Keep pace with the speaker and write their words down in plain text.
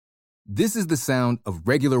This is the sound of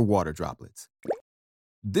regular water droplets.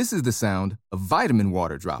 This is the sound of vitamin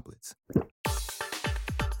water droplets.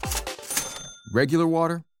 Regular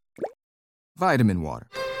water, vitamin water.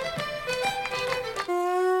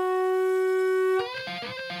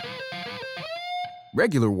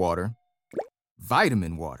 Regular water,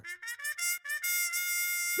 vitamin water.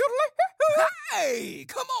 Hey,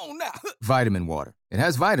 come on now. Vitamin water. It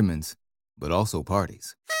has vitamins, but also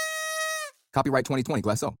parties. Copyright 2020,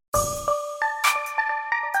 Glass O.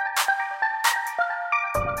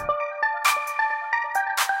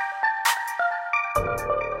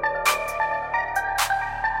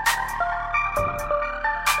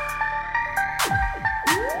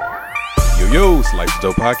 Yo, it's Life is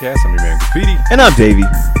Dope Podcast. I'm your man Graffiti. And I'm Davey.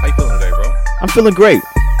 How you feeling today, bro? I'm feeling great.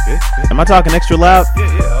 Good. Am I talking extra loud?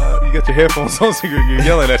 Yeah. You got your headphones on, so you're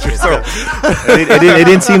yelling at yourself. It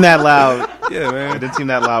didn't seem that loud. Yeah, man. It didn't seem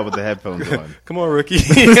that loud with the headphones on. Come on, rookie.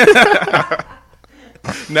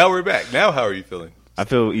 Now we're back. Now how are you feeling? I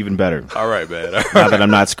feel even better. All right, man. Now that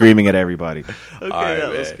I'm not screaming at everybody. Okay, that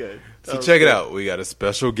was good. So check it out. We got a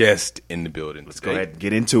special guest in the building. Let's go ahead and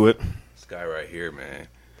get into it. This guy right here, man.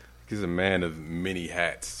 He's a man of many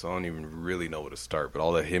hats, so I don't even really know where to start, but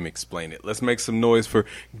I'll let him explain it. Let's make some noise for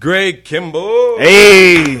Greg Kimball.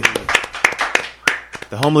 Hey!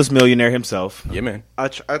 The homeless millionaire himself. Yeah, man. I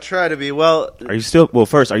try to be. Well, Are you still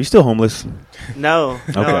homeless? no,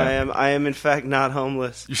 Okay. I am in fact not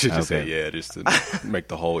homeless. You should just say Okay. yeah, just to make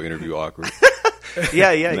the whole interview awkward.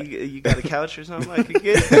 Yeah, you got a couch or something I could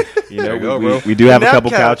get? You know, There you go, bro. we do have a Nap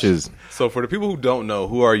couple couch. couches. So for the people who don't know,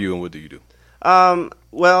 who are you and what do you do?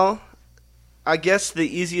 Well, I guess the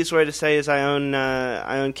easiest way to say is I own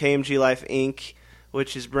KMG Life Inc.,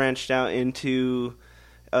 which is branched out into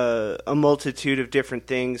a multitude of different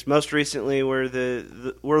things. Most recently, we're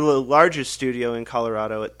the largest studio in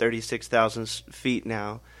Colorado at 36,000 feet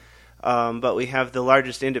now, but we have the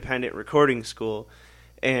largest independent recording school,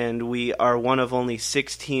 and we are one of only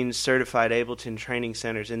 16 certified Ableton training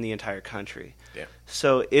centers in the entire country. Yeah.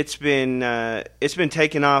 So it's been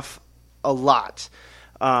taken off a lot.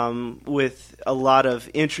 With a lot of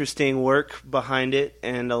interesting work behind it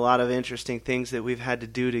and a lot of interesting things that we've had to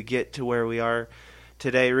do to get to where we are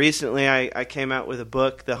today. Recently, I came out with a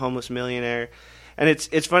book, The Homeless Millionaire, and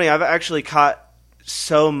it's funny. I've actually caught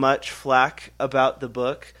so much flack about the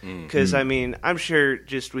book because, I mean, I'm sure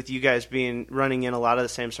just with you guys running in a lot of the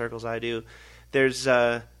same circles I do, there's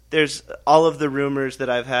all of the rumors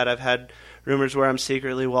that I've had rumors where I'm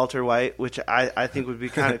secretly Walter White, which I think would be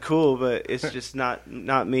kind of cool, but it's just not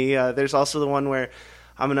me. There's also the one where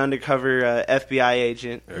I'm an undercover FBI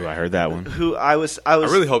agent. Ooh, I heard that one. Who I was. I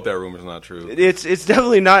really hope that rumor's not true. It's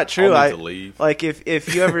definitely not true. I'll need to leave. Like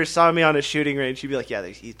if you ever saw me on a shooting range, you'd be like, yeah,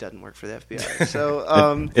 he doesn't work for the FBI.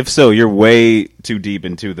 So If so, you're way too deep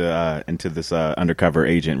into this undercover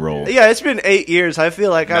agent role. yeah, it's been 8 years. I feel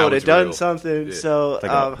like I Now would have it's done real. something. Yeah. So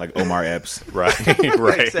Like Omar Epps. Right.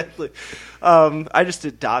 exactly. I just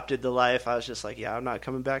adopted the life. I was just like, yeah, I'm not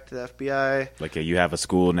coming back to the FBI. Like, yeah, you have a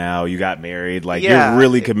school now. You got married. Like, Yeah. you're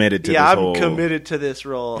really committed to this whole... I'm committed to this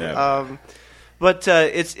role. Yeah. But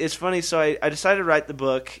it's funny. So I decided to write the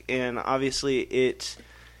book, and obviously it's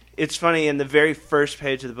funny. In the very first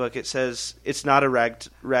page of the book, it says it's not a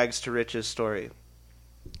rags to riches story.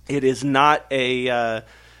 It is not a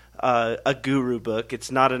guru book. It's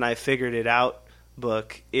not an I figured it out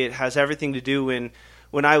book. It has everything to do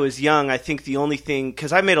when I was young. I think the only thing,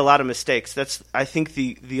 because I made a lot of mistakes, that's I think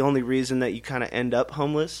the only reason that you kind of end up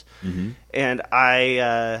homeless. Mm-hmm. And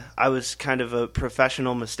I was kind of a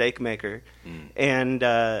professional mistake maker, and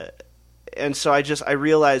so I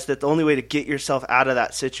realized that the only way to get yourself out of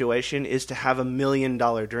that situation is to have $1 million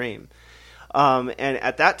dream. And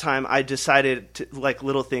at that time, I decided to, like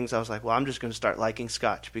little things, I was like, well, I'm just going to start liking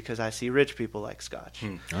scotch because I see rich people like scotch.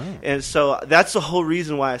 Oh. And so that's the whole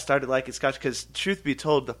reason why I started liking scotch, because truth be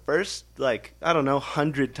told, the first,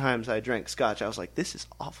 100 times I drank scotch, I was like, this is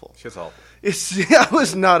awful. Shit's awful. I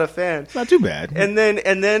was not a fan. Not too bad. And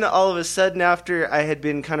then all of a sudden, after I had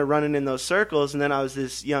been kind of running in those circles, and then I was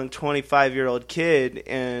this young 25-year-old kid,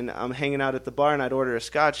 and I'm hanging out at the bar, and I'd order a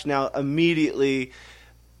scotch. Now, immediately,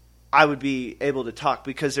 I would be able to talk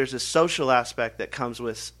because there's a social aspect that comes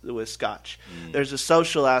with scotch. There's a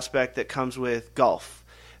social aspect that comes with golf.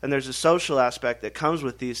 And there's a social aspect that comes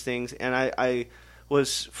with these things. And I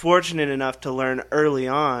was fortunate enough to learn early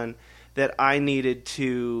on that I needed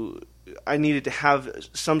to needed to have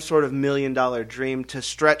some sort of $1 million dream to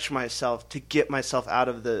stretch myself, to get myself out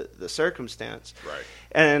of the circumstance. Right.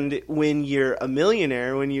 And when you're a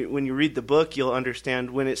millionaire, when you read the book, you'll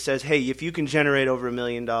understand when it says, hey, if you can generate over $1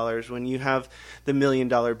 million, when you have the $1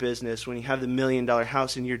 million business, when you have the $1 million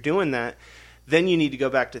house, and you're doing that, then you need to go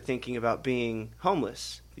back to thinking about being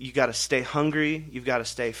homeless. You got to stay hungry. You've got to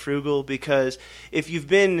stay frugal, because if you've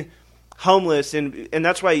been homeless, and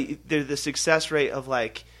that's why the success rate of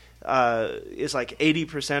is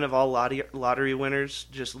 80% of all lottery winners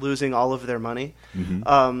just losing all of their money.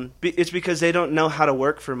 Mm-hmm. It's because they don't know how to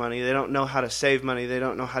work for money. They don't know how to save money. They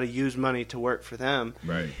don't know how to use money to work for them.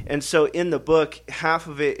 Right. And so in the book, half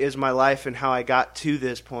of it is my life and how I got to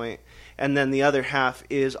this point, and then the other half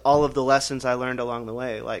is all of the lessons I learned along the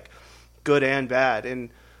way, like good and bad.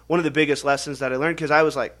 And one of the biggest lessons that I learned, because I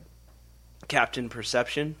was like Captain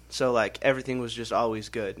Perception, so like everything was just always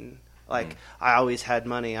good, and I always had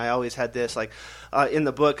money. I always had this. In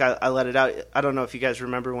the book, I let it out. I don't know if you guys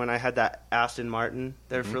remember when I had that Aston Martin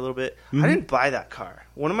there for a little bit. Mm-hmm. I didn't buy that car.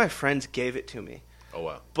 One of my friends gave it to me. Oh,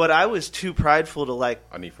 wow. But I was too prideful to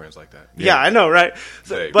I need friends like that. Yeah, I know, right?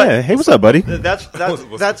 Hey. Hey, what's up, buddy? That's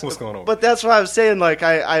what's going on? But that's why I was saying,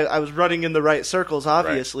 I was running in the right circles,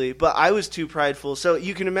 obviously. Right. But I was too prideful. So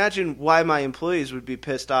you can imagine why my employees would be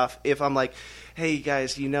pissed off if I'm like, hey,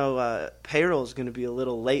 guys, payroll is going to be a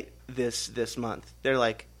little late this month. They're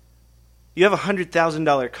like, you have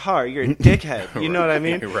 $100,000 car. You're a dickhead. You know what I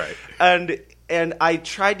mean? Right. And I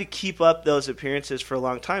tried to keep up those appearances for a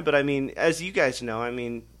long time. But, I mean, as you guys know,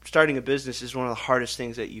 starting a business is one of the hardest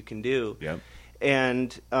things that you can do. Yep.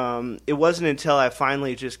 And it wasn't until I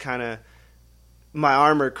finally just kind of – my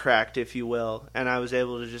armor cracked, if you will, and I was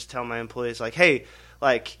able to just tell my employees, hey,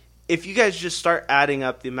 if you guys just start adding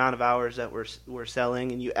up the amount of hours that we're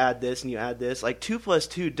selling, and you add this and you add this, 2 plus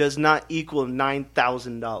 2 does not equal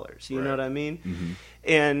 $9,000. You know what I mean? Mm-hmm.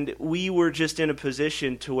 And we were just in a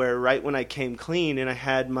position to where right when I came clean and I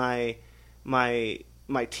had my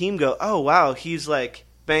team go, oh, wow, he's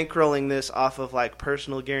bankrolling this off of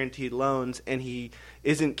personal guaranteed loans, and he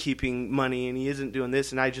isn't keeping money and he isn't doing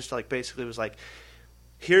this. And I just basically was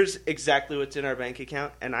here's exactly what's in our bank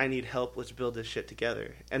account, and I need help. Let's build this shit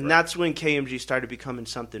together. And that's when KMG started becoming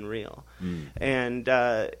something real. And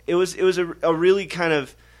it was a really kind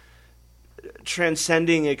of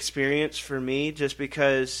transcending experience for me, just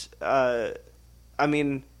because, like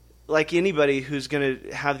anybody who's going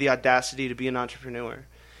to have the audacity to be an entrepreneur,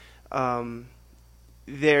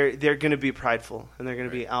 they're going to be prideful, and they're going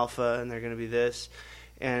to be alpha, and they're going to be this.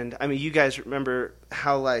 And, you guys remember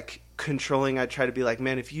how, controlling I tried to be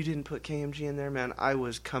man, if you didn't put KMG in there, man, I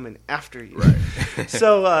was coming after you. Right.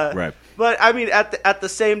 So, right. But, at the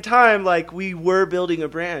same time, we were building a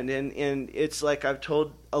brand, and it's I've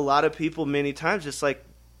told a lot of people many times, it's I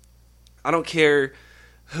don't care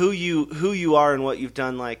who you are and what you've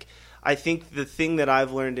done. I think the thing that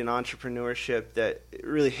I've learned in entrepreneurship that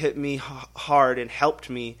really hit me hard and helped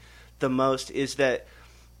me the most is that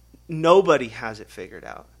nobody has it figured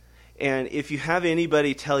out. And if you have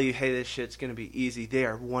anybody tell you, hey, this shit's going to be easy, they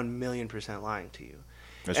are 1,000,000% lying to you.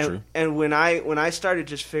 That's true. And when I started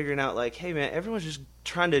just figuring out, hey, man, everyone's just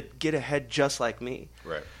trying to get ahead just like me.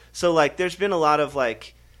 Right. So, there's been a lot of,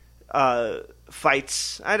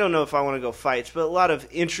 fights. I don't know if I want to go fights, but a lot of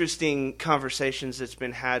interesting conversations that's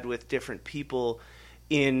been had with different people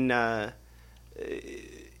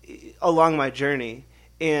along my journey.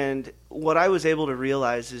 And what I was able to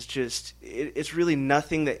realize is just it's really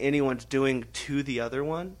nothing that anyone's doing to the other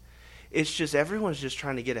one. It's just everyone's just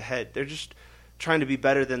trying to get ahead. They're just trying to be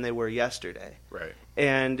better than they were yesterday. Right.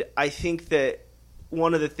 And I think that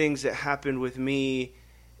one of the things that happened with me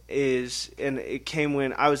is, and it came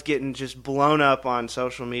when I was getting just blown up on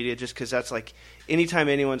social media, just because that's anytime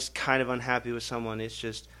anyone's kind of unhappy with someone, it's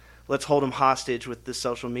just let's hold them hostage with the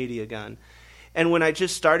social media gun. And when I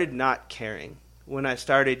just started not caring, when I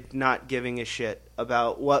started not giving a shit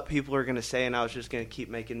about what people are going to say, and I was just going to keep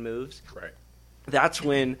making moves, right, that's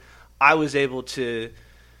when I was able to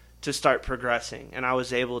start progressing, and I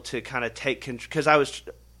was able to kind of take control, because I was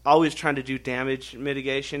always trying to do damage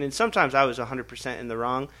mitigation, and sometimes I was 100% in the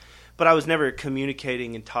wrong, but I was never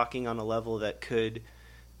communicating and talking on a level that could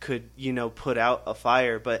put out a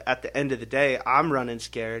fire. But at the end of the day, I'm running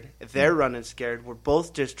scared. If they're running scared, we're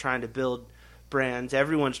both just trying to build brands.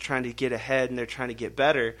 Everyone's trying to get ahead, and they're trying to get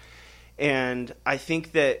better. And I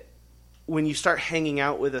think that when you start hanging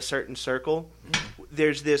out with a certain circle,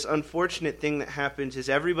 there's this unfortunate thing that happens is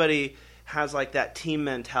everybody has that team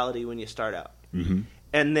mentality when you start out. Mm-hmm.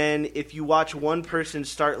 And then if you watch one person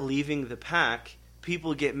start leaving the pack,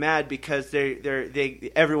 people get mad because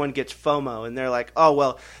everyone gets FOMO, and they're like, oh,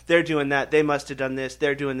 well, they're doing that. They must have done this.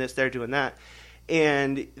 They're doing this. They're doing that.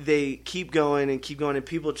 And they keep going, and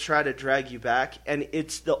people try to drag you back. And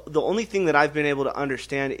it's the only thing that I've been able to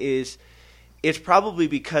understand is it's probably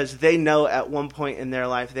because they know at one point in their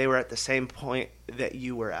life they were at the same point that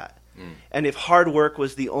you were at. And if hard work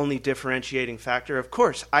was the only differentiating factor, of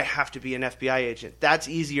course, I have to be an FBI agent. That's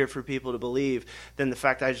easier for people to believe than the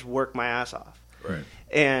fact I just work my ass off. Right.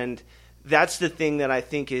 And that's the thing that I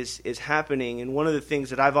think is happening. And one of the things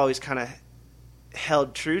that I've always kind of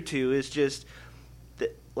held true to is just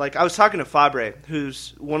that, like, I was talking to Fabre,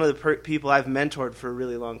 who's one of the people I've mentored for a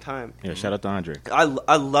really long time. Yeah, shout out to Andre.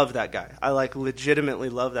 I love that guy. I, like, legitimately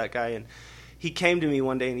love that guy. And he came to me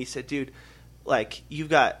one day and he said, dude, like, you've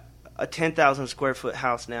got a 10,000 square foot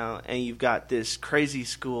house now, and you've got this crazy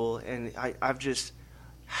school, and I've just,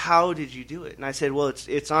 how did you do it? And I said, well,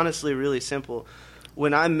 it's honestly really simple.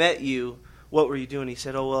 When I met you, what were you doing? He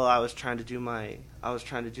said, oh, well, I was trying to do my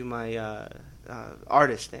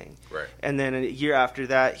artist thing. Right. And then a year after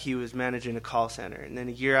that, he was managing a call center. And then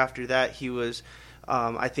a year after that, he was,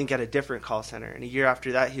 I think, at a different call center. And a year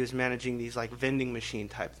after that, he was managing these, like, vending machine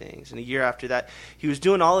type things. And a year after that, he was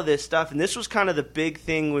doing all of this stuff. And this was kind of the big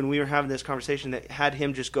thing when we were having this conversation that had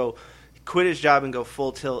him just quit his job and go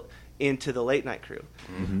full tilt into the late night crew.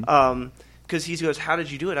 Mm-hmm. Because he goes, how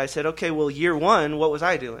did you do it? I said, okay, well, year one, what was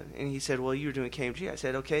I doing? And he said, well, you were doing KMG. I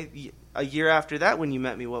said, okay, a year after that when you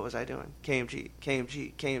met me, what was I doing? KMG.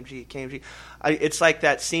 It's like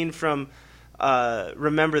that scene from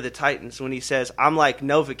Remember the Titans when he says, I'm like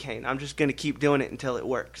Novocaine. I'm just going to keep doing it until it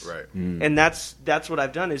works. Right. And that's what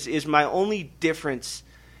I've done. Is my only difference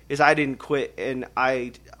is I didn't quit, and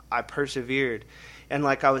I persevered. And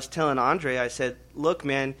like I was telling Andre, I said, look,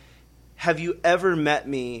 man, have you ever met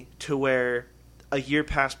me to where a year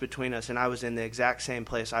passed between us and I was in the exact same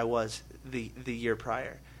place I was the year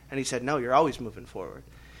prior? And he said, no, you're always moving forward.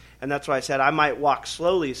 And that's why I said I might walk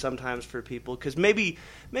slowly sometimes for people, because maybe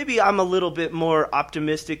I'm a little bit more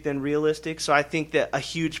optimistic than realistic. So I think that a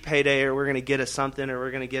huge payday, or we're going to get a something, or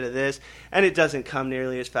we're going to get a this, and it doesn't come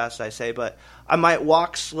nearly as fast as I say. But I might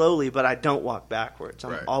walk slowly, but I don't walk backwards.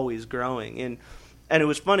 I'm always growing. And it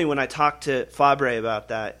was funny when I talked to Fabre about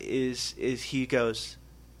that. Is he goes,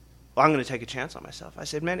 well, I'm going to take a chance on myself. I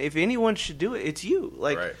said, man, if anyone should do it, it's you.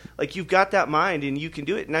 Like you've got that mind and you can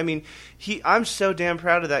do it. And I mean, I'm so damn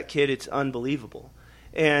proud of that kid. It's unbelievable.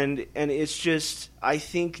 And it's just, I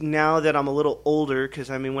think now that I'm a little older, because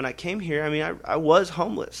I mean, when I came here, I mean, I was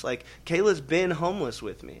homeless. Like, Kayla's been homeless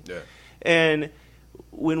with me. Yeah. And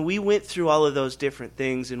when we went through all of those different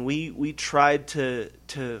things and we tried to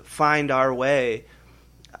find our way,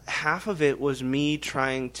 half of it was me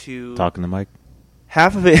trying to Talking the mic.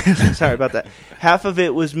 Half of it, sorry about that. Half of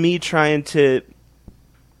it was me trying to.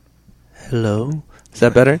 Hello, is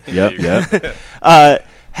that better? Yep.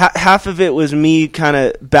 Half of it was me kind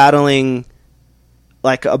of battling,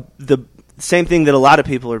 like the same thing that a lot of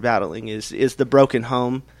people are battling is the broken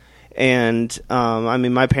home, and I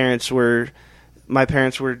mean my parents were they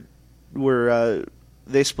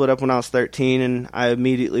split up when I was 13, and I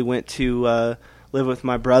immediately went to live with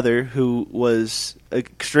my brother, who was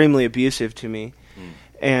extremely abusive to me.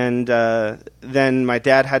 And then my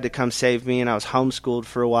dad had to come save me, and I was homeschooled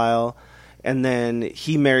for a while. And then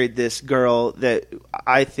he married this girl that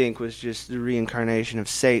I think was just the reincarnation of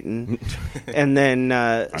Satan. And then,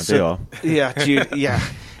 Aren't they all? Yeah, dude, yeah.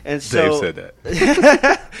 And so, Dave said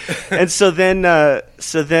that. And so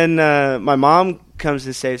then my mom comes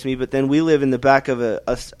and saves me. But then we live in the back of a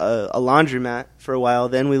laundromat for a while.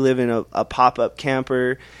 Then we live in a pop-up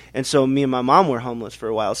camper. And so me and my mom were homeless for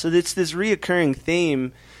a while. So it's this reoccurring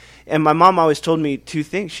theme. And my mom always told me two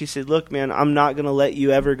things. She said, look, man, I'm not going to let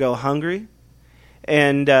you ever go hungry.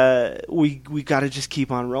 And we got to just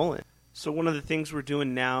keep on rolling. So one of the things we're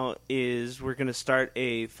doing now is we're going to start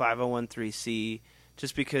a 501(c),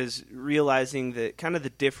 just because realizing that kind of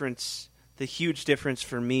the huge difference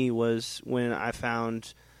for me was when I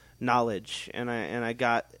found knowledge and I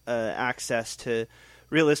got access to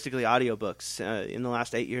realistically audiobooks. In the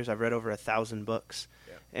last 8 years, I've read over 1,000 books.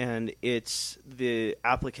 Yeah. And it's the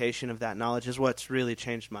application of that knowledge is what's really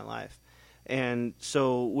changed my life. And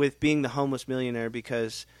so with being the Homeless Millionaire,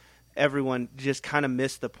 because everyone just kind of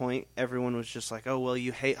missed the point. Everyone was just like, oh, well,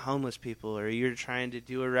 you hate homeless people, or you're trying to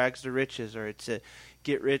do a rags to riches, or it's a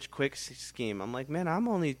get-rich-quick scheme. I'm like, man, I'm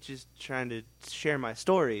only just trying to share my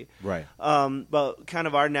story. Right. But kind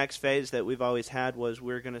of our next phase that we've always had was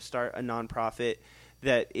we're going to start a nonprofit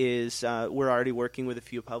that is we're already working with a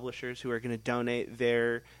few publishers who are going to donate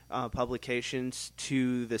their publications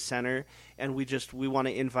to the center, and we want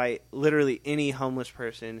to invite literally any homeless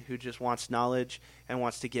person who just wants knowledge and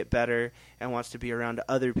wants to get better and wants to be around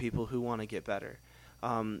other people who want to get better,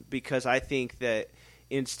 because I think that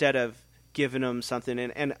instead of giving them something,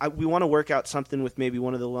 we want to work out something with maybe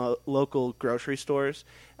one of the local grocery stores.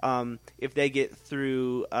 If they get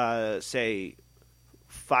through, say,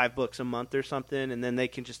 5 books a month or something, and then they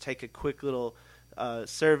can just take a quick little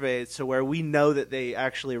survey, so where we know that they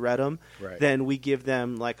actually read them, Right. then we give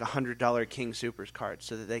them like $100 King Soopers card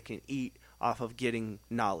so that they can eat off of getting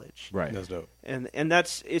knowledge. Right. That's dope. And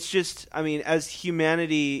it's just, I mean, as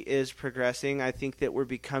humanity is progressing, I think that we're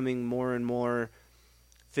becoming more and more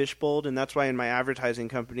fishbowled, and that's why in my advertising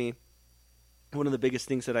company, one of the biggest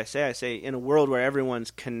things that I say in a world where everyone's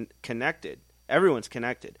connected,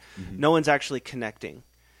 mm-hmm. no one's actually connecting.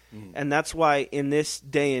 Mm. And that's why in this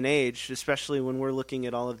day and age, especially when we're looking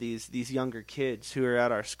at all of these younger kids who are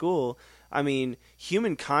at our school, I mean,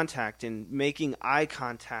 human contact and making eye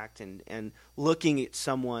contact and looking at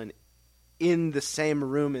someone in the same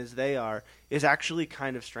room as they are is actually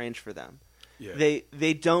kind of strange for them. Yeah.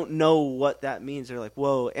 They don't know what that means. They're like,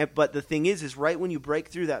 whoa. But the thing is right when you break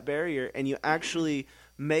through that barrier and you actually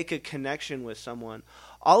make a connection with someone,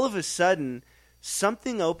 all of a sudden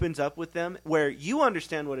something opens up with them where you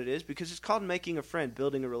understand what it is because it's called making a friend,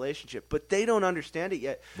 building a relationship. But they don't understand it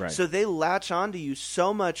yet. Right. So they latch onto you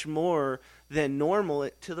so much more than normal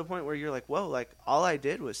to the point where you're like, whoa, like all I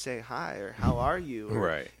did was say hi or how are you? Or,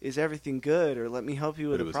 right. Is everything good? Or let me help you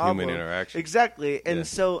with a problem. Human interaction. Exactly. And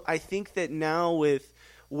so I think that now with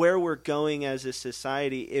where we're going as a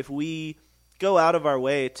society, if we go out of our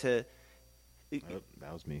way to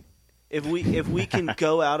that was me. If we can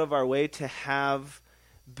go out of our way to have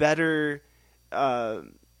better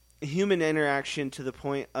human interaction to the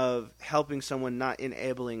point of helping someone, not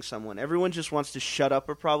enabling someone. Everyone just wants to shut up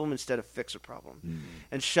a problem instead of fix a problem. Mm.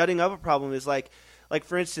 And shutting up a problem is like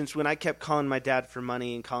for instance, when I kept calling my dad for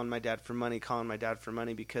money and calling my dad for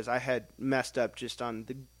money because I had messed up just on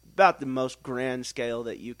about the most grand scale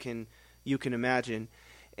that you can imagine.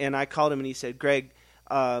 And I called him and he said, Greg,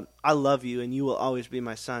 I love you and you will always be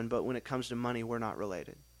my son, but when it comes to money, we're not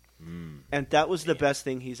related. Mm. And that was the best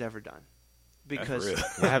thing he's ever done. Because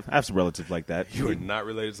I have some relatives like that. You are not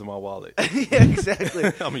related to my wallet. Yeah, exactly.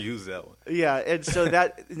 I'm going to use that one. Yeah, and so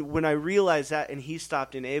that when I realized that and he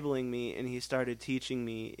stopped enabling me and he started teaching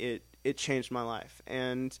me, it changed my life.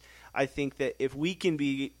 And I think that if we can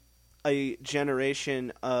be a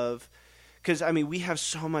generation of – because, I mean, we have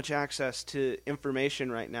so much access to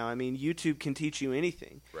information right now. I mean, YouTube can teach you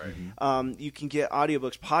anything. Right. Mm-hmm. You can get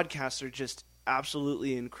audiobooks. Podcasts are just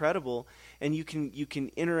absolutely incredible. And you can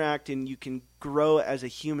interact and you can grow as a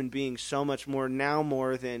human being so much more now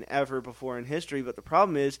more than ever before in history. But the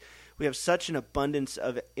problem is we have such an abundance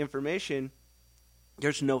of information,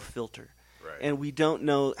 there's no filter. Right. And we don't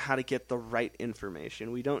know how to get the right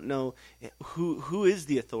information. We don't know who is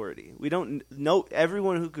the authority. We don't know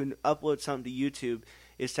everyone who can upload something to YouTube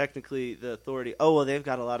is technically the authority. Oh, well, they've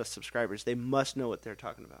got a lot of subscribers. They must know what they're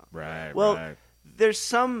talking about. Right, well, right. There's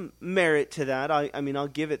some merit to that. I mean, I'll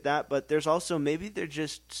give it that. But there's also maybe they're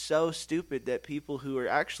just so stupid that people who are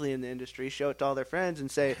actually in the industry show it to all their friends and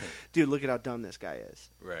say, dude, look at how dumb this guy is.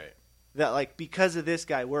 Right. That, like, because of this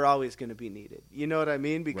guy, we're always going to be needed. You know what I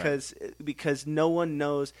mean? Because no one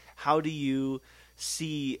knows how do you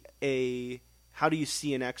see an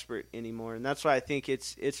expert anymore. And that's why I think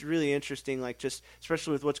it's really interesting, like, just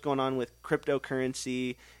especially with what's going on with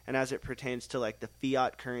cryptocurrency and as it pertains to, like, the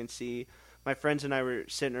fiat currency. My friends and I were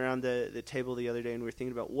sitting around the table the other day and we were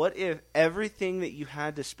thinking about what if everything that you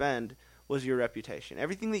had to spend was your reputation.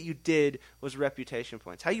 Everything that you did was reputation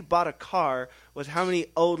points. How you bought a car was how many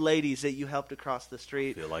old ladies that you helped across the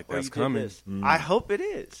street. I feel like that's coming. Mm. I hope it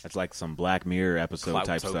is. That's like some Black Mirror episode Clout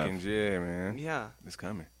type tokens, stuff. Yeah, man. Yeah. It's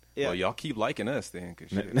coming. Yeah. Well, y'all keep liking us then,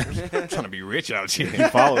 because I'm trying to be rich out here. Keep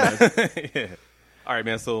following us. Yeah. All right,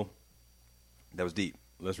 man, so that was deep.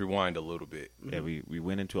 Let's rewind a little bit. Yeah, we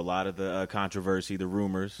went into a lot of the controversy, the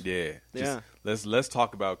rumors. Yeah. Let's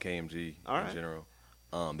talk about KMG in general.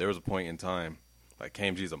 There was a point in time, like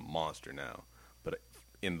KMG is a monster now, but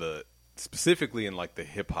specifically in like the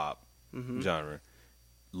hip hop genre,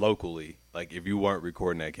 locally, like if you weren't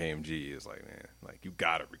recording at KMG, it's like, man, like you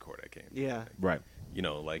gotta record at KMG. Yeah. Like, right. You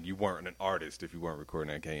know, like you weren't an artist if you weren't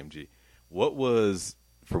recording at KMG. What was,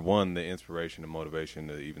 for one, the inspiration and motivation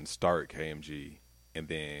to even start KMG? And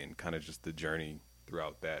then kind of just the journey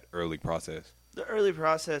throughout that early process. The early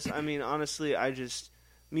process, I mean, honestly,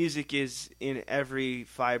 music is in every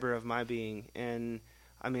fiber of my being. And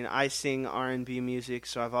I mean, I sing R&B music,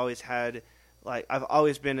 so I've always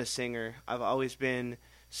been a singer. I've always been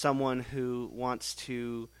someone who wants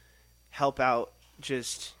to help out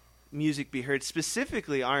just music be heard,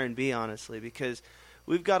 specifically R&B, honestly, because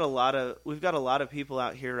we've got a lot of people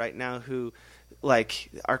out here right now who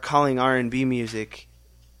like are calling R&B music,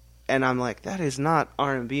 and I'm like, that is not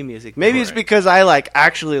R&B music. Maybe it's because I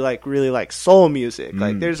actually really like soul music.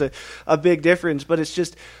 Like there's a big difference, but it's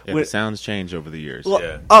just the sounds change over the years. Well,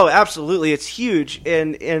 Yeah. Oh, absolutely, it's huge.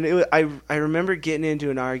 And I remember getting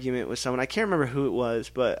into an argument with someone. I can't remember who it was,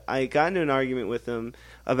 but I got into an argument with them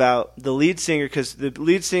about the lead singer, because the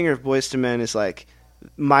lead singer of Boyz II Men is like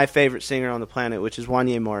my favorite singer on the planet, which is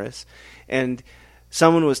Wanya Morris. And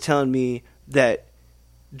someone was telling me that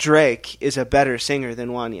Drake is a better singer than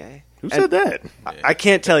Wanya. Who said that? I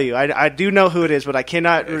can't tell you. I do know who it is, but I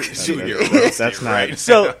cannot. That's not right.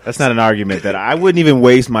 So that's not an argument that I wouldn't even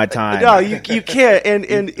waste my time. No, you can't.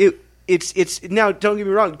 And it's now. Don't get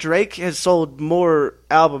me wrong. Drake has sold more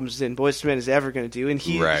albums than Boyz II Men is ever going to do, and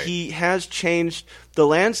he has changed the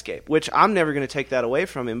landscape, which I'm never going to take that away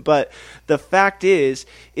from him. But the fact is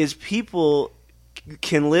people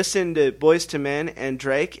can listen to Boyz II Men and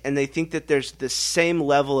Drake, and they think that there's the same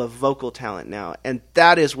level of vocal talent now, and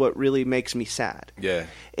that is what really makes me sad. Yeah.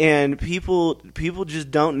 And people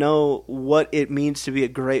just don't know what it means to be a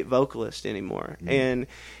great vocalist anymore. And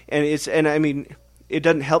I mean, it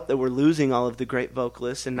doesn't help that we're losing all of the great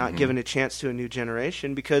vocalists and not giving a chance to a new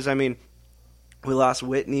generation, because I mean, we lost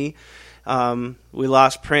Whitney. We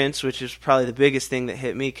lost Prince, which is probably the biggest thing that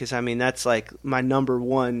hit me, because I mean that's like my number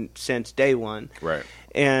one since day one. Right.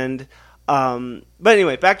 And but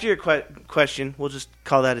anyway, back to your question. We'll just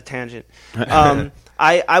call that a tangent.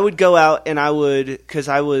 I would go out and because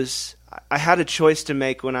I had a choice to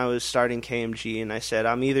make when I was starting KMG, and I said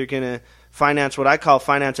I'm either gonna finance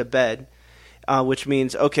a bed. Which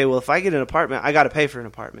means, okay, well, if I get an apartment, I got to pay for an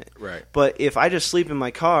apartment. Right. But if I just sleep in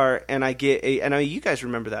my car and I get and I mean, you guys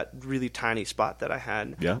remember that really tiny spot that I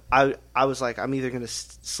had? Yeah. I was like, I'm either going to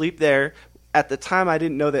sleep there. At the time, I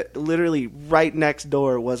didn't know that literally right next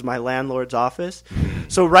door was my landlord's office.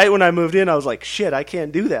 So right when I moved in, I was like, shit, I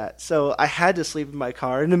can't do that. So I had to sleep in my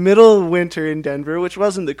car in the middle of winter in Denver, which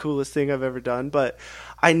wasn't the coolest thing I've ever done. But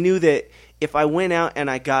I knew that if I went out and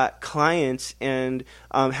I got clients, and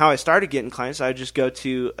how I started getting clients, I'd just go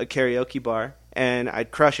to a karaoke bar and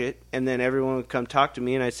I'd crush it, and then everyone would come talk to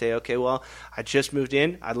me, and I'd say, okay, well, I just moved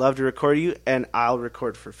in, I'd love to record you, and I'll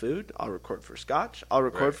record for food, I'll record for scotch, I'll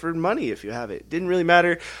record for money if you have it. Didn't really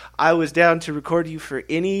matter. I was down to record you for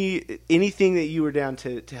anything that you were down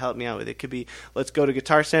to help me out with. It could be, let's go to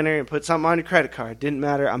Guitar Center and put something on your credit card. Didn't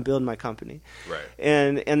matter. I'm building my company. Right.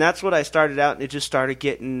 And that's what I started out, and it just started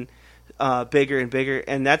getting bigger and bigger,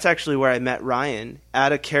 and that's actually where I met Ryan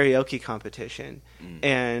at a karaoke competition,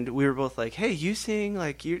 and we were both like, "Hey, you sing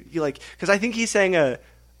like you like?" Because I think he sang I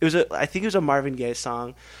think it was a Marvin Gaye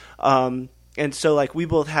song, and so like we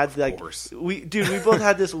both had we both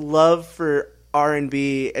had this love for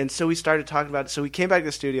R&B, and so we started talking about it. So we came back to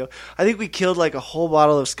the studio. I think we killed like a whole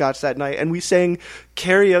bottle of scotch that night, and we sang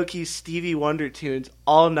karaoke Stevie Wonder tunes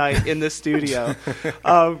all night in the studio.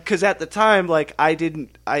 Because at the time, like I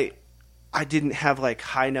didn't have like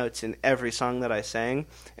high notes in every song that I sang,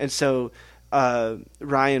 and so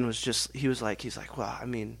Ryan was he's like, well, I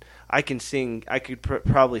mean, I can sing, I could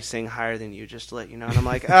probably sing higher than you, just to let you know. And I'm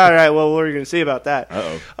like, all right, well, what are you gonna say about that?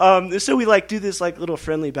 So we like do this like little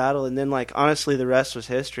friendly battle, and then like honestly, the rest was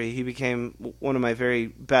history. He became one of my very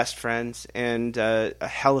best friends, and a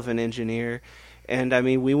hell of an engineer. And I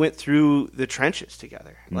mean, we went through the trenches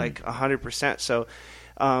together, like 100%. So.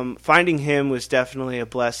 Finding him was definitely a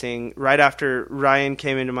blessing. Right after Ryan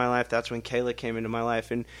came into my life, that's when Kayla came into my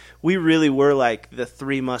life, and we really were like the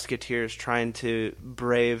three musketeers trying to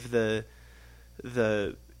brave the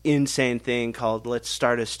insane thing called let's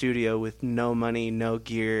start a studio with no money, no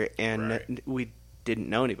gear, and we didn't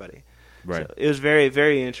know anybody. Right. So it was very,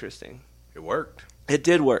 very interesting. It worked. It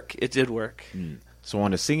did work. It did work. So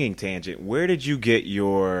on a singing tangent, where did you get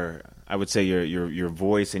your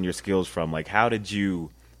voice and your skills from? Like, how did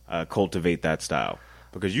you cultivate that style?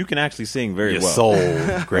 Because you can actually sing very Your well.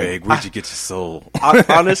 soul, Greg. Where'd you get your soul?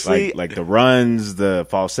 Honestly, like the runs, the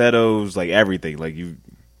falsettos, like everything. Like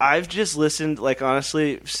I've just listened, like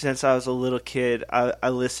honestly, since I was a little kid, I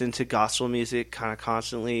listened to gospel music kind of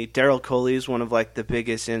constantly. Daryl Coley is one of like the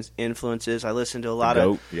biggest influences. I listened to a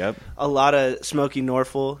lot of Smokey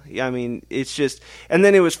Norfolk. I mean, it's just, and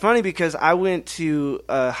then it was funny because I went to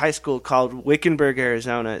a high school called Wickenburg,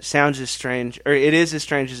 Arizona. It sounds as strange, or it is as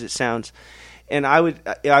strange as it sounds. And I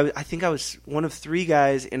think I was one of 3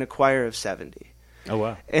 guys in a choir of 70. Oh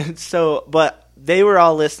wow! And so, but they were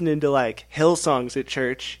all listening to like hill songs at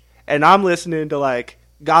church, and I'm listening to like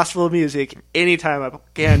gospel music anytime I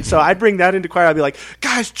can. So I'd bring that into choir. I'd be like,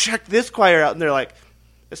 guys, check this choir out. And they're like,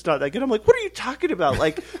 it's not that good. I'm like, what are you talking about?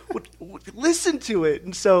 Like, listen to it.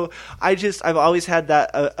 And so I've always had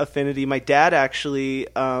that affinity. My dad actually,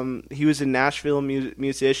 he was a Nashville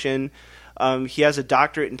musician. He has a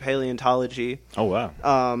doctorate in paleontology. Oh, wow.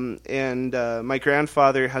 And my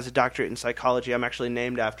grandfather has a doctorate in psychology. I'm actually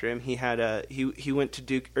named after him. He went to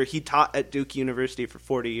Duke, or he taught at Duke University for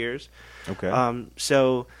 40 years. Okay.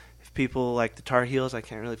 So if people like the Tar Heels, I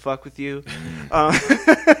can't really fuck with you.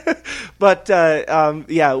 But so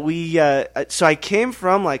I came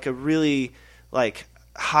from like a really like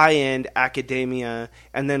high-end academia,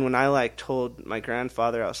 and then when I like told my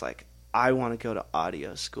grandfather, I was like, I want to go to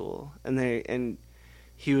audio school, and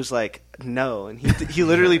he was like, no, and he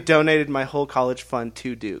literally donated my whole college fund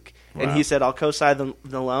to Duke, and he said, I'll co-sign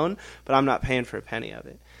the loan, but I'm not paying for a penny of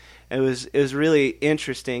it. It was really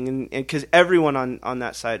interesting, and because everyone on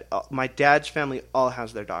that side, my dad's family all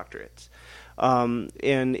has their doctorates,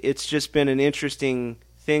 and it's just been an interesting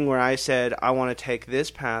thing where I said I want to take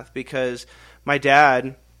this path because my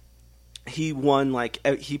dad, he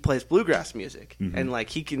plays bluegrass music, and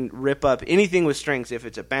like he can rip up anything with strings. If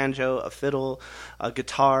it's a banjo, a fiddle, a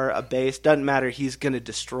guitar, a bass, doesn't matter, he's gonna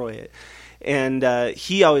destroy it. And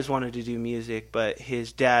he always wanted to do music, but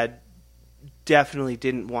his dad definitely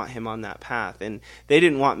didn't want him on that path, and they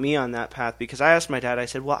didn't want me on that path because I asked my dad, I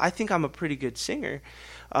said, well, I think I'm a pretty good singer,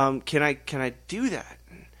 can I do that?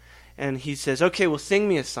 And he says, okay, well, sing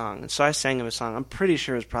me a song. And so I sang him a song. I'm pretty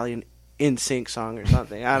sure it was probably an NSYNC song or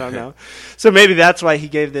something. I don't know. So maybe that's why he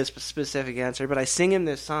gave this specific answer. But I sing him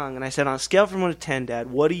this song, and I said, on a scale from 1 to 10, Dad,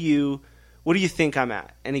 what do you think I'm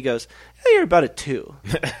at? And he goes, hey, you're about a 2.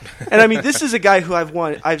 And I mean, this is a guy who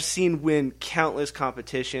I've seen win countless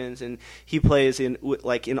competitions, and he plays in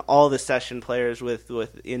all the session players with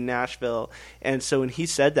in Nashville. And so when he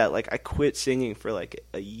said that, like, I quit singing for like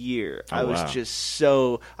a year. Oh, I was just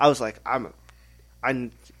I was like, I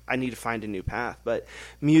need to find a new path. But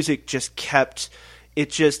music just kept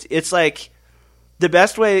it's like the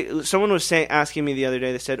best way. Someone was asking me the other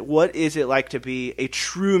day, they said, what is it like to be a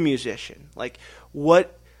true musician?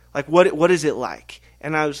 What is it like?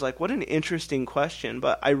 And I was like, what an interesting question.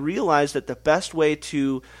 But I realized that the best way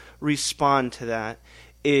to respond to that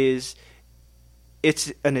is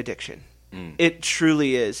it's an addiction. It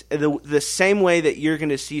truly is. The same way that you're going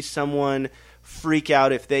to see someone freak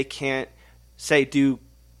out if they can't, say, do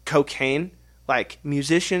cocaine. Like,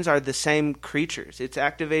 musicians are the same creatures. It's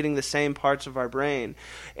activating the same parts of our brain.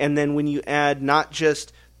 And then when you add not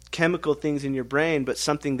just chemical things in your brain, but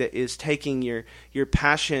something that is taking your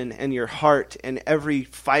passion and your heart and every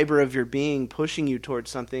fiber of your being pushing you towards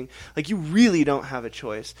something, like, you really don't have a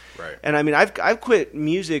choice. Right. And I mean, I've quit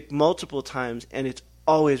music multiple times, and it's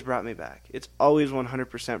always brought me back. It's always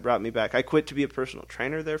 100% brought me back. I quit to be a personal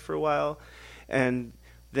trainer there for a while, and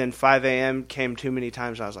then 5 a.m. came too many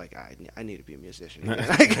times. I was like, I need to be a musician again.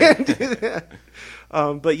 I can't do that.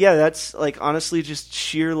 But yeah, that's like honestly just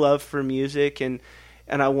sheer love for music, and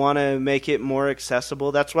I want to make it more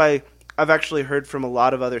accessible. That's why I've actually heard from a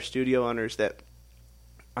lot of other studio owners that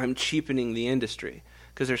I'm cheapening the industry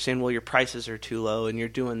because they're saying, well, your prices are too low, and you're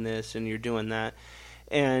doing this and you're doing that.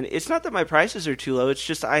 And it's not that my prices are too low. It's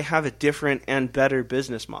just I have a different and better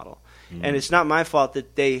business model. And it's not my fault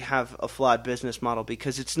that they have a flawed business model,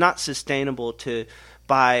 because it's not sustainable to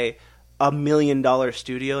buy $1 million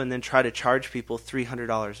studio and then try to charge people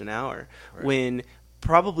 $300 an hour, right, when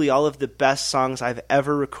probably all of the best songs I've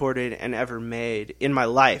ever recorded and ever made in my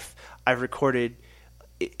life I've recorded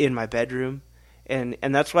in my bedroom. And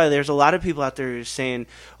that's why there's a lot of people out there who are saying,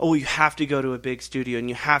 oh, you have to go to a big studio and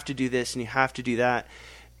you have to do this and you have to do that.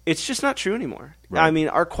 It's just not true anymore. Right. I mean,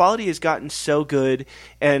 our quality has gotten so good,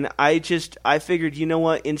 and I figured, you know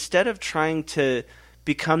what, instead of trying to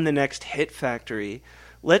become the next hit factory,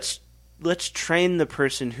 let's train the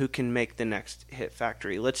person who can make the next hit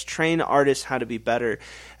factory. Let's train artists how to be better,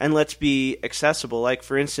 and let's be accessible. Like,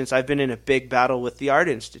 for instance, I've been in a big battle with the Art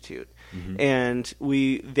Institute. And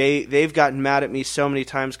they've gotten mad at me so many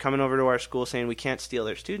times coming over to our school saying we can't steal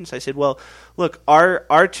their students. I said, well, look,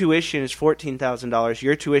 our tuition is $14,000.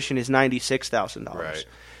 Your tuition is $96,000. Right.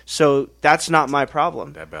 So that's not my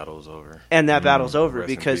problem. That battle's over. And that battle's over rest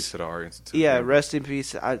because in peace to the Art Institute. Yeah, rest in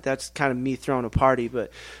peace. That's kind of me throwing a party.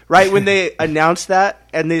 But right when they announced that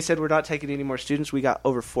and they said we're not taking any more students, we got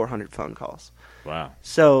over 400 phone calls. Wow.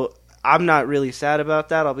 So I'm not really sad about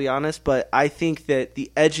that, I'll be honest, but I think that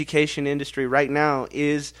the education industry right now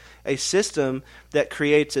is a system that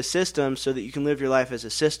creates a system so that you can live your life as a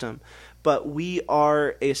system. but we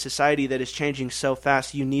are a society that is changing so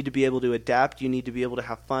fast. You need to be able to adapt. You need to be able to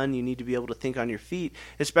have fun. You need to be able to think on your feet,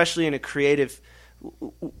 especially in a creative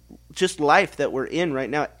just life that we're in right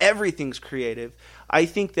now. Everything's creative. I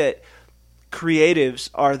think that creatives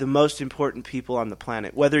are the most important people on the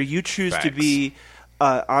planet. Whether you choose to be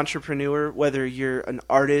an entrepreneur, whether you're an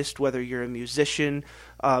artist, whether you're a musician,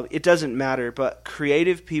 it doesn't matter. But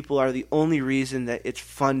creative people are the only reason that it's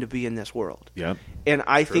fun to be in this world. Yep. And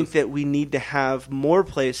I think that we need to have more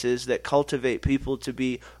places that cultivate people to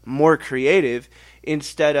be more creative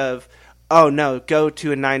instead of, oh, no, go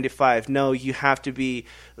to a 9 to 5. No, you have to be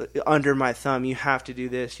under my thumb. You have to do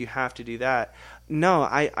this. You have to do that. No,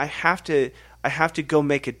 I have to go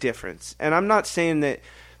make a difference. And I'm not saying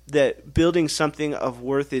that building something of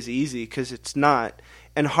worth is easy, because it's not.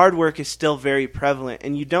 And hard work is still very prevalent.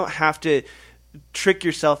 And you don't have to trick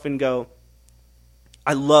yourself and go,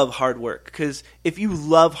 I love hard work. Because if you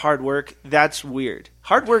love hard work, that's weird.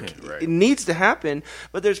 Hard work it needs to happen,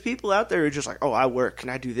 but there's people out there who are just like, oh, I work and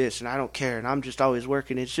I do this and I don't care and I'm just always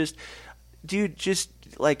working. It's just, dude, just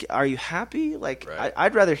like, are you happy? Like,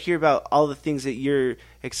 I'd rather hear about all the things that you're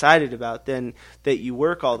excited about than that you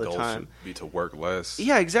work all the time. Should be to work less.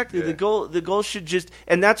 Yeah, exactly. Yeah. The goal should just,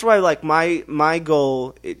 and that's why, like, my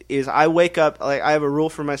goal is I wake up, like, I have a rule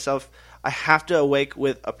for myself. I have to awake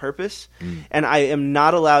with a purpose, and I am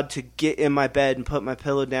not allowed to get in my bed and put my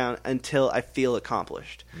pillow down until I feel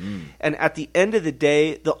accomplished. And at the end of the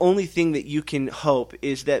day, the only thing that you can hope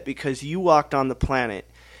is that because you walked on the planet,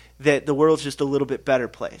 that the world's just a little bit better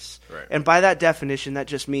place. Right. And by that definition, that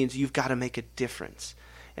just means you've got to make a difference.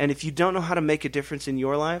 And if you don't know how to make a difference in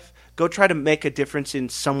your life, go try to make a difference in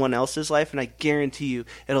someone else's life, and I guarantee you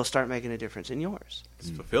it'll start making a difference in yours.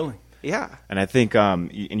 It's fulfilling. Yeah. And I think,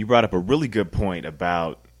 and you brought up a really good point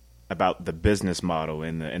about the business model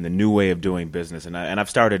and the new way of doing business, and I've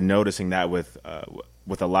started noticing that with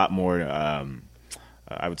a lot more,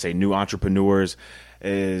 I would say, new entrepreneurs,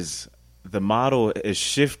 is the model is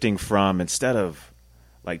shifting from, instead of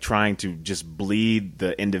like trying to just bleed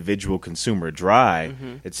the individual consumer dry,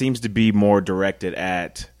 it seems to be more directed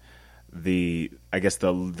at the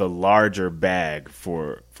larger bag,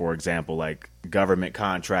 for example, like government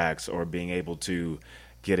contracts, or being able to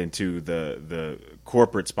get into the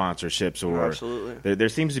corporate sponsorships, or absolutely. There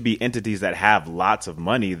seems to be entities that have lots of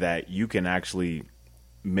money that you can actually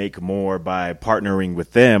make more by partnering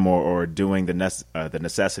with them, or doing the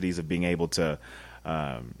necessities of being able to,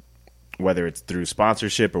 whether it's through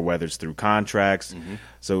sponsorship or whether it's through contracts.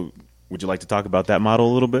 So would you like to talk about that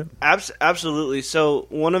model a little bit? Absolutely. So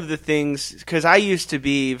one of the things, because I used to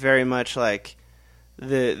be very much like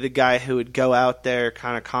the guy who would go out there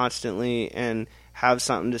kind of constantly and have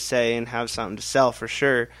something to say and have something to sell, for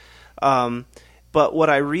sure. But what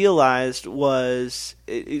I realized was,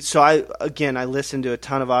 I listened to a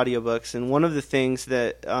ton of audiobooks, and one of the things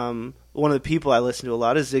that one of the people I listen to a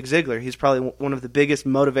lot is Zig Ziglar. He's probably one of the biggest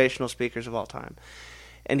motivational speakers of all time.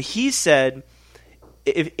 And he said,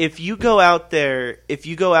 if you go out there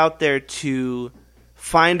to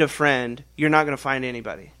find a friend, you're not going to find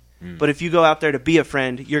anybody. But if you go out there to be a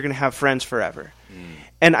friend, you're going to have friends forever.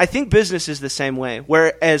 And I think business is the same way.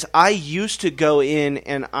 Whereas I used to go in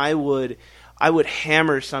and I would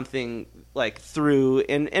hammer something like through,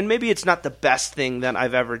 and maybe it's not the best thing that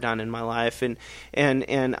I've ever done in my life,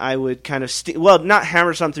 and I would kind of not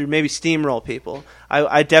hammer something through, maybe steamroll people.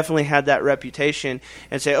 I definitely had that reputation,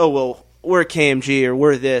 and say, oh well, we're KMG, or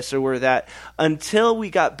we're this, or we're that, until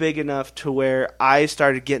we got big enough to where I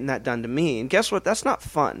started getting that done to me. And guess what? That's not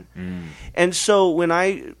fun. And so when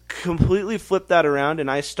I completely flipped that around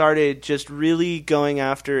and I started just really going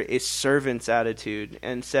after a servant's attitude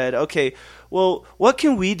and said, okay, well, what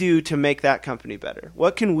can we do to make that company better?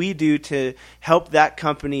 What can we do to help that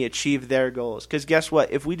company achieve their goals? Because guess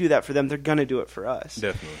what? If we do that for them, they're going to do it for us.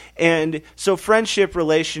 Definitely. And so friendship,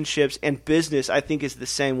 relationships, and business, I think, is the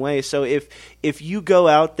same way. So if you go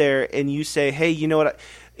out there and you say, hey, you know what,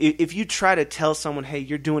 if you try to tell someone, hey,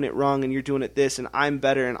 you're doing it wrong and you're doing it this, and I'm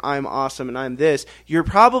better and I'm awesome and I'm this, you're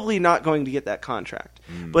probably not going to get that contract.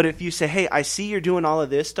 But if you say, hey, I see you're doing all of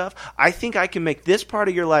this stuff, I think I can make this part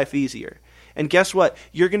of your life easier. And guess what?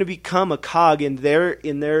 You're going to become a cog in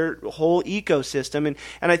their whole ecosystem.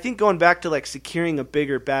 And I think, going back to like securing a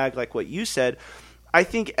bigger bag, like what you said, I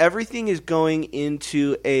think everything is going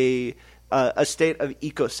into a state of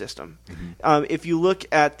ecosystem. If you look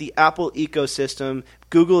at the Apple ecosystem,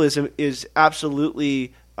 Google is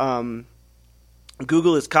absolutely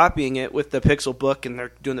Google is copying it with the Pixel Book, and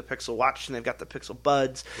they're doing the Pixel Watch, and they've got the Pixel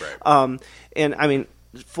Buds. Right. And I mean,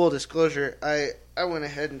 full disclosure, I went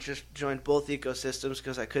ahead and just joined both ecosystems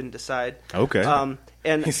because I couldn't decide. Okay.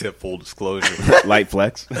 And He said full disclosure. Light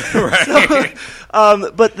flex. Right.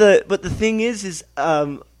 but the thing is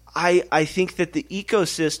I think that the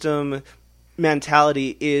ecosystem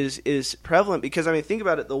mentality is prevalent because, I mean, think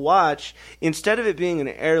about it. The watch, instead of it being an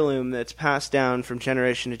heirloom that's passed down from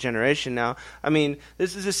generation to generation now, I mean,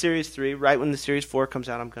 this is a Series 3. Right when the Series 4 comes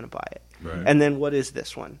out, I'm going to buy it. Right. And then what is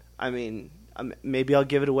this one? I mean, maybe I'll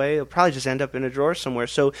give it away. It'll probably just end up in a drawer somewhere.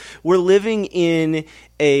 So we're living in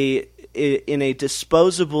a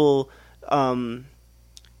disposable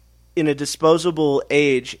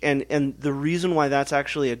age, and the reason why that's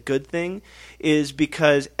actually a good thing is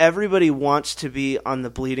because everybody wants to be on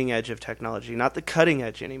the bleeding edge of technology, not the cutting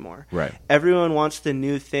edge anymore. Right. Everyone wants the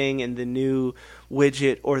new thing and the new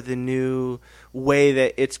widget or the new way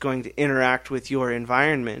that it's going to interact with your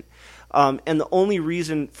environment. And the only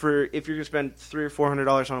reason for, if you're going to spend $300 or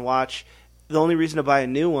 $400 on a watch, the only reason to buy a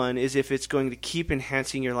new one is if it's going to keep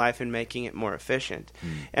enhancing your life and making it more efficient.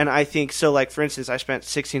 And I think so. Like, for instance, I spent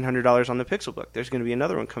 $1,600 on the Pixelbook. There's going to be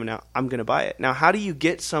another one coming out. I'm going to buy it. Now, how do you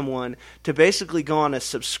get someone to basically go on a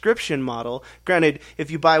subscription model? Granted,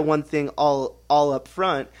 if you buy one thing all up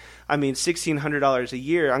front, I mean, $1,600 a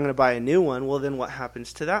year, I'm going to buy a new one. Well, then what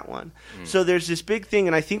happens to that one? So there's this big thing,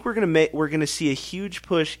 and I think we're going to see a huge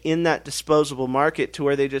push in that disposable market to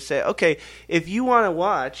where they just say, okay, if you want to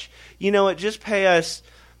watch, you know what, just pay us,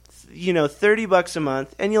 $30 a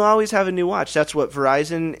month, and you'll always have a new watch. That's what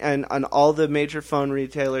Verizon and all the major phone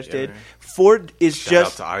retailers did. Man. Ford is Shout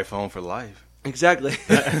out to iPhone for life. Exactly.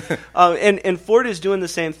 And Ford is doing the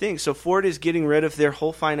same thing. So Ford is getting rid of their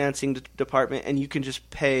whole financing department, and you can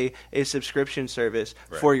just pay a subscription service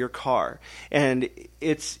for your car. And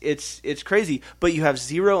it's crazy. But you have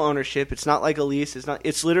zero ownership. It's not like a lease.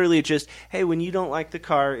 It's literally just, hey, when you don't like the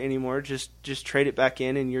car anymore, just trade it back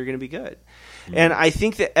in and you're going to be good. Mm-hmm. And I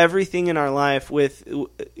think that everything in our life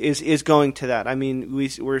is going to that. I mean,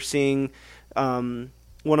 we're seeing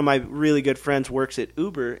one of my really good friends works at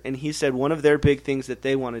Uber, and he said one of their big things that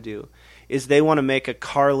they want to do is they want to make a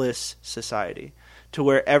carless society to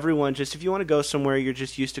where everyone just, if you want to go somewhere, you're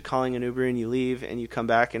just used to calling an Uber and you leave and you come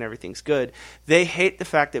back and everything's good. They hate the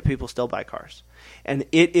fact that people still buy cars. And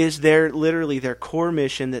it is literally their core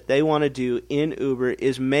mission that they want to do in Uber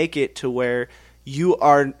is make it to where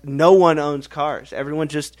no one owns cars. Everyone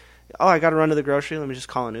just, I got to run to the grocery, let me just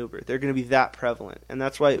call an Uber. They're going to be that prevalent. And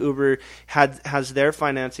that's why Uber has their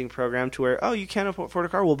financing program to where, you can't afford a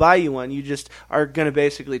car, we'll buy you one. You just are going to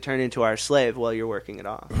basically turn into our slave while you're working it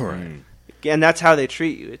off. Right. And that's how they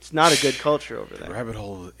treat you. It's not a good culture over there. The rabbit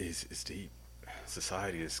hole is deep.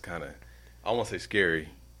 Society is kind of, I won't say scary,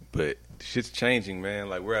 but shit's changing, man.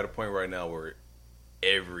 Like, we're at a point right now where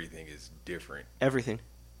everything is different. Everything.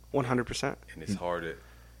 100%. And it's hard to...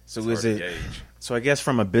 So I guess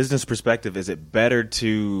from a business perspective, is it better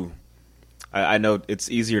to? I know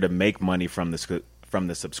it's easier to make money from the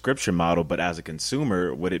subscription model, but as a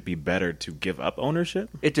consumer, would it be better to give up ownership?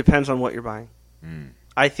 It depends on what you're buying.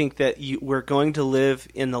 I think that we're going to live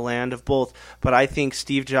in the land of both, but I think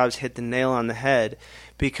Steve Jobs hit the nail on the head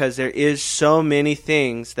because there is so many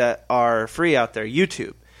things that are free out there.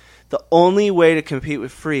 YouTube. The only way to compete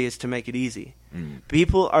with free is to make it easy.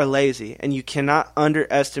 People are lazy, and you cannot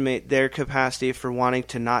underestimate their capacity for wanting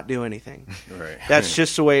to not do anything. Right. That's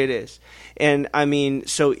just the way it is. And, I mean,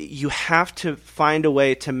 so you have to find a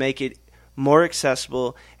way to make it more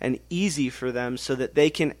accessible and easy for them so that they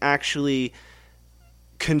can actually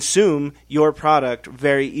consume your product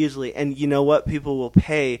very easily. And you know what? People will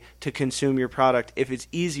pay to consume your product if it's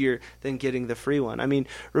easier than getting the free one. I mean,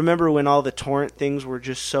 remember when all the torrent things were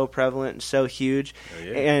just so prevalent and so huge?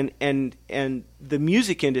 And the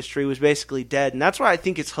music industry was basically dead. And that's why I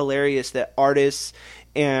think it's hilarious that artists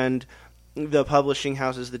and the publishing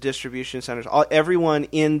houses, the distribution centers, everyone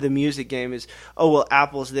in the music game is,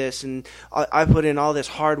 Apple's this, and I put in all this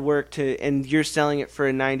hard work and you're selling it for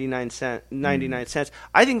 99 cents.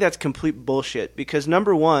 I think that's complete bullshit because,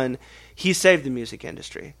 number one, he saved the music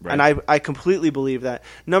industry, right. And I completely believe that.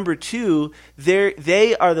 Number two,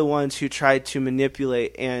 they are the ones who tried to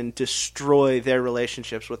manipulate and destroy their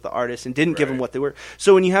relationships with the artists and didn't give them what they were.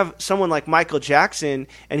 So when you have someone like Michael Jackson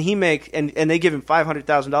and and they give him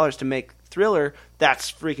 $500,000 to make Thriller, that's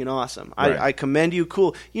freaking awesome. Right. I commend you.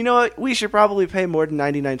 Cool. You know what? We should probably pay more than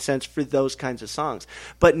 99 cents for those kinds of songs.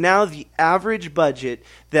 But now the average budget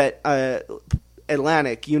that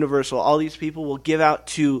Atlantic, Universal, all these people will give out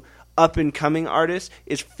to up-and-coming artists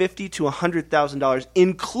is $50,000 to $100,000,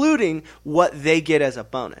 including what they get as a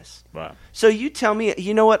bonus. Wow. So you tell me,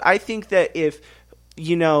 you know what? I think that if,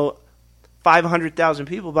 500,000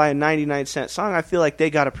 people buy a 99-cent song, I feel like they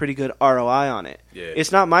got a pretty good ROI on it. Yeah.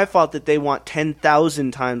 It's not my fault that they want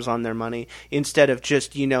 10,000 times on their money instead of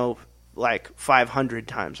just, like 500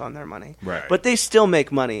 times on their money. Right. But they still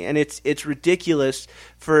make money, and it's ridiculous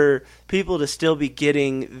for people to still be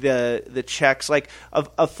getting the checks. Like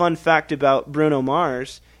a fun fact about Bruno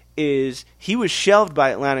Mars is he was shelved by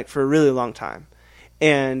Atlantic for a really long time.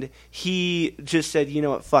 And he just said, you know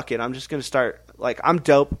what, fuck it. I'm just going to start, like, I'm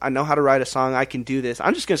dope. I know how to write a song. I can do this.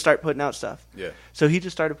 I'm just going to start putting out stuff. Yeah. So he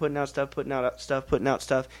just started putting out stuff.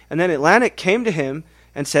 And then Atlantic came to him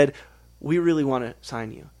and said, we really want to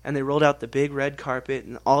sign you. And they rolled out the big red carpet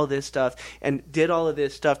and all of this stuff and did all of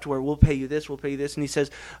this stuff to where we'll pay you this, we'll pay you this. And he says,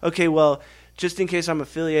 okay, well, just in case I'm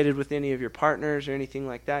affiliated with any of your partners or anything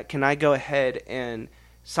like that, can I go ahead and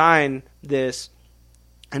sign this?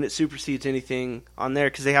 And it supersedes anything on there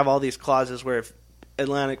because they have all these clauses where if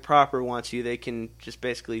Atlantic proper wants you, they can just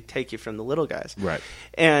basically take you from the little guys. Right.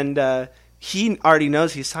 And he already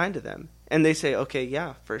knows he's signed to them. And they say, okay,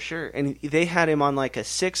 yeah, for sure. And they had him on like a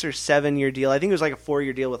 6 or 7 year deal. I think it was like a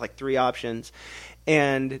 4-year deal with like 3 options.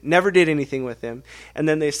 And never did anything with him. And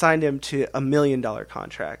then they signed him to $1 million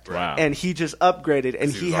contract. Wow. And he just upgraded,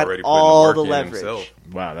 and he had already all putting the work in leverage. himself.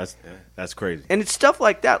 Wow, that's crazy. And it's stuff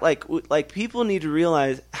like that. Like people need to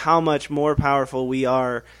realize how much more powerful we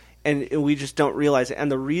are, and we just don't realize it.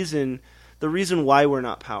 And the reason why we're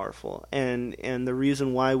not powerful, and the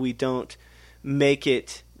reason why we don't make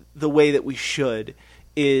it the way that we should,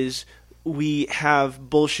 is we have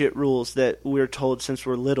bullshit rules that we're told since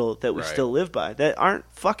we're little that we still live by that aren't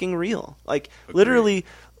fucking real. Like, literally,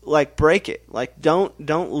 like, break it. Like, don't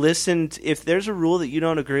listen if there's a rule that you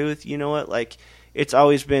don't agree with, you know what? Like, it's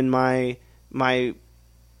always been my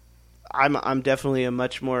I'm definitely a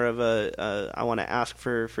much more of I want to ask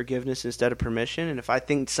for forgiveness instead of permission, and if I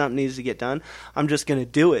think something needs to get done, I'm just going to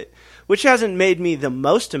do it, which hasn't made me the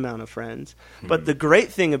most amount of friends. But the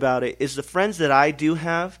great thing about it is the friends that I do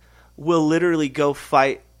have will literally go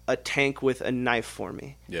fight a tank with a knife for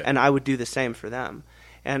me. Yeah. And I would do the same for them.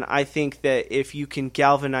 And I think that if you can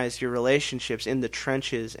galvanize your relationships in the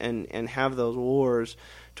trenches and have those wars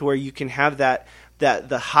to where you can have that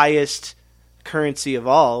the highest currency of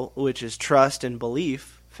all, which is trust and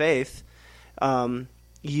belief, faith,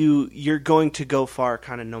 you're going to go far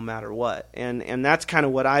kind of no matter what. And that's kind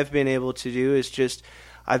of what I've been able to do, is just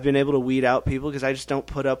I've been able to weed out people because I just don't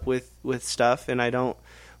put up with stuff, and I don't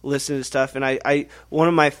listen to stuff. And I one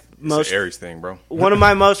of my most it's an Aries thing, bro. One of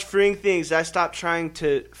my most freeing things, I stopped trying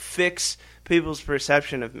to fix people's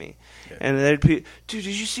perception of me. Yeah. And they'd be, dude,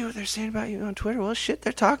 did you see what they're saying about you on Twitter? Well, shit,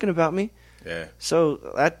 they're talking about me. Yeah. So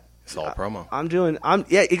it's all promo.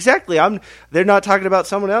 Yeah, exactly. They're not talking about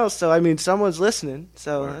someone else, so I mean, someone's listening.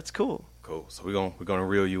 So that's cool. Cool. So we're gonna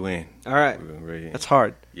reel you in. All right. That's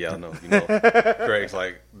hard. Yeah, I know. Greg's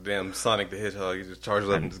like damn Sonic the Hedgehog. He just charges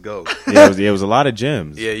up and just goes. Yeah, it was a lot of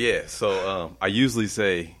gems. Yeah. So I usually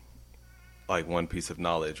say like one piece of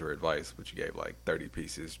knowledge or advice, but you gave like 30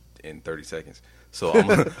 pieces in 30 seconds. So I'm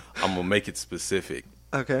gonna make it specific.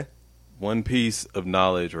 Okay. One piece of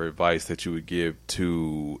knowledge or advice that you would give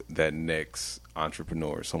to that next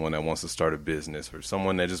entrepreneur, someone that wants to start a business or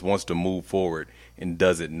someone that just wants to move forward and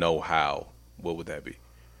doesn't know how, what would that be?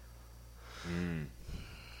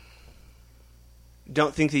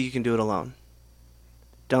 Don't think that you can do it alone.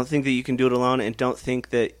 Don't think that you can do it alone, and don't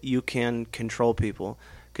think that you can control people.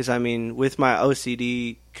 Because, I mean, with my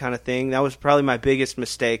OCD kind of thing, that was probably my biggest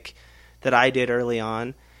mistake that I did early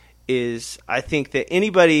on. Is I think that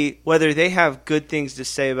anybody, whether they have good things to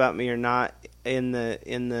say about me or not in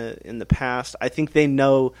the past, I think they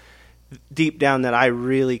know deep down that I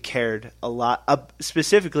really cared a lot,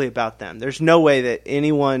 specifically about them. There's no way that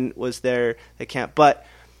anyone was there that can't. But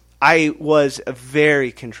I was a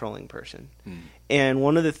very controlling person. And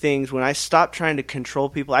one of the things, when I stopped trying to control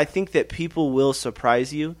people, I think that people will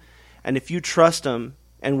surprise you. And if you trust them,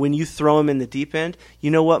 and when you throw them in the deep end, you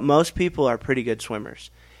know what? Most people are pretty good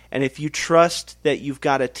swimmers. And if you trust that you've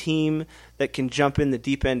got a team that can jump in the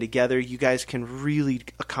deep end together, you guys can really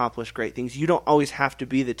accomplish great things. You don't always have to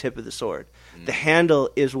be the tip of the sword. The handle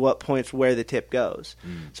is what points where the tip goes.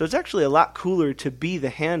 So it's actually a lot cooler to be the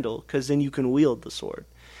handle, because then you can wield the sword.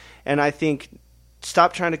 And I think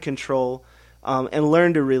stop trying to control and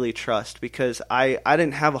learn to really trust, because I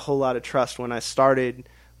didn't have a whole lot of trust when I started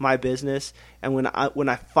my business. And when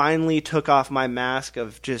I finally took off my mask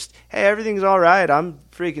of just, hey, everything's all right, I'm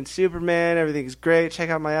freaking Superman, everything's great, check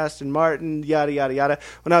out my Aston Martin, yada, yada, yada.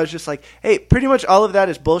 When I was just like, hey, pretty much all of that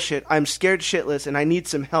is bullshit. I'm scared shitless and I need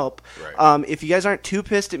some help. Right. If you guys aren't too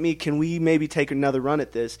pissed at me, can we maybe take another run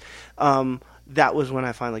at this? that was when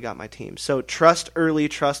I finally got my team. So trust early,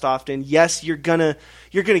 trust often. Yes, you're gonna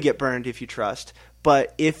get burned if you trust,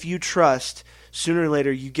 but if you trust, sooner or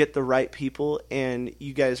later you get the right people, and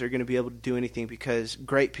you guys are going to be able to do anything, because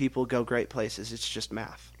great people go great places. It's just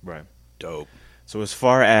math. Right. Dope. So as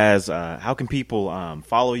far as how can people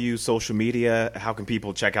follow you, social media, how can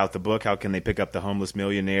people check out the book, how can they pick up The Homeless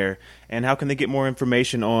Millionaire, and how can they get more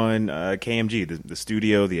information on KMG, the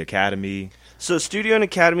studio, the academy? So studio and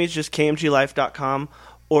academy is just kmglife.com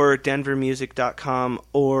or denvermusic.com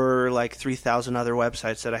or like 3,000 other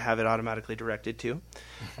websites that I have it automatically directed to.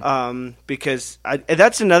 Because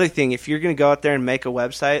that's another thing. If you're going to go out there and make a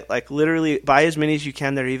website, like literally buy as many as you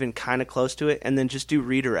can that are even kind of close to it, and then just do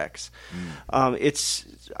redirects.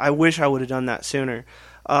 I wish I would have done that sooner.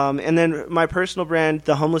 And then my personal brand,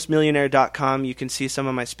 thehomelessmillionaire.com, you can see some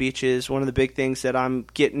of my speeches. One of the big things that I'm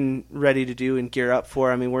getting ready to do and gear up for,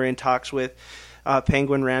 I mean, we're in talks with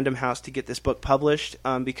Penguin Random House to get this book published,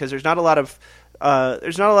 because there's not a lot of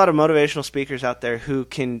motivational speakers out there who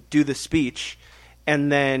can do the speech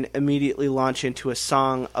and then immediately launch into a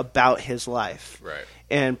song about his life. Right.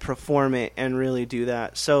 And perform it and really do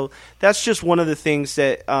that. So that's just one of the things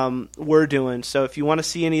that we're doing. So if you want to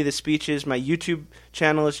see any of the speeches, my YouTube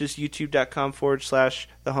channel is just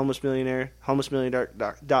youtube.com/thehomelessmillionaire,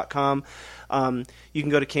 homelessmillionaire.com. You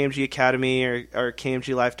can go to KMG Academy or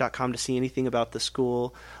kmglife.com to see anything about the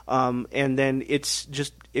school. And then it's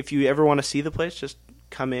just, if you ever want to see the place, just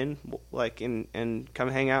come in, like, and come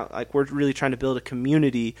hang out. Like, we're really trying to build a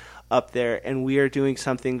community up there, and we are doing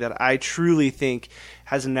something that I truly think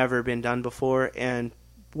has never been done before. And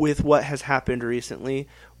with what has happened recently,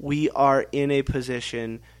 we are in a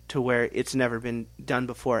position to where it's never been done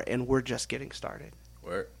before, and we're just getting started.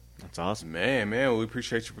 Word. That's awesome. Man, we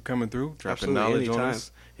appreciate you for coming through, dropping Absolutely, knowledge on anytime.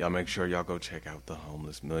 us. Y'all make sure y'all go check out The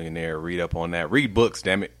Homeless Millionaire. Read up on that. Read books,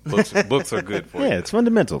 damn it. Books are good for you. Yeah, it's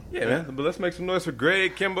fundamental. Yeah, man. But let's make some noise for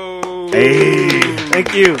Greg Kimbo. Hey.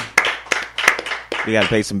 Thank you. We got to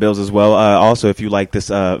pay some bills as well. Also, if you like this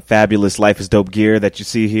fabulous Life is Dope gear that you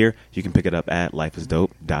see here, you can pick it up at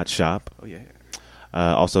lifeisdope.shop. Oh, yeah.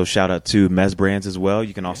 Also, shout out to Mez Brands as well.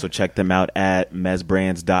 You can also check them out at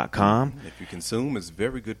mezbrands.com. If you consume, it's a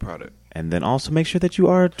very good product. And then also make sure that you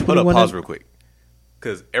are 21. Hold up, pause real quick.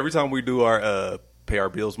 Because every time we do our pay our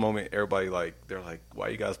bills moment, everybody, they're like, why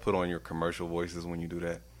you guys put on your commercial voices when you do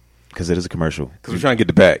that? Because it is a commercial. Because we're trying to get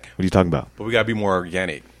the bag. What are you talking about? But we got to be more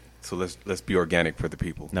organic. So let's be organic for the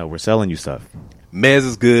people. No, we're selling you stuff. Mez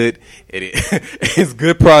is good. It's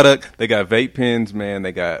good product. They got vape pens, man.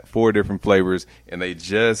 They got 4 different flavors, and they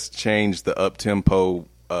just changed the up-tempo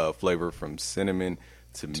flavor from cinnamon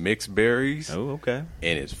to mixed berries. Oh, okay.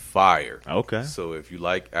 And it's fire. Okay. So if you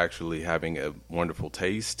like actually having a wonderful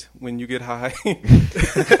taste when you get high,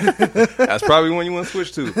 that's probably one you want to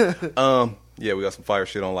switch to. Yeah, we got some fire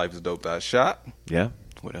shit on lifeisdope.shop. Yeah.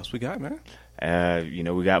 What else we got, man?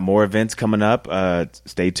 We got more events coming up.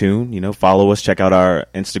 Stay tuned. Follow us. Check out our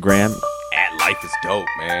Instagram. At Life is Dope,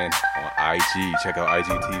 man. On IG. Check out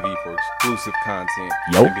IGTV for exclusive content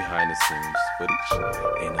Yo. and behind the scenes footage.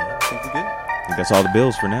 And I think we're good. I think that's all the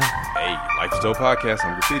bills for now. Hey, Life is Dope podcast.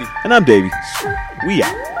 I'm Graffiti. And I'm Davey. We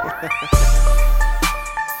out.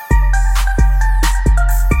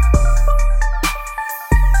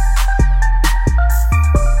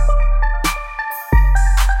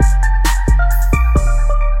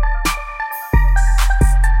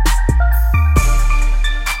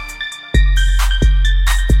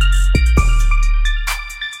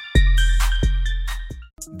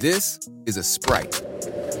 This is a Sprite.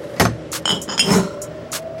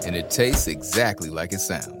 And it tastes exactly like it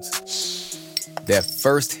sounds. That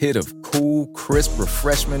first hit of cool, crisp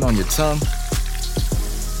refreshment on your tongue,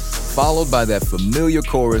 followed by that familiar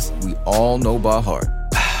chorus we all know by heart.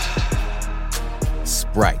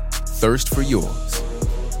 Sprite, thirst for yours.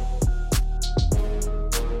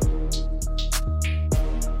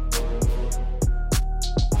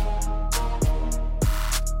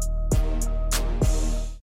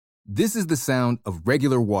 This is the sound of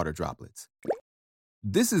regular water droplets.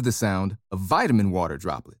 This is the sound of vitamin water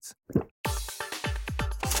droplets.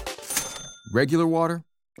 Regular water,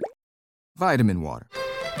 vitamin water.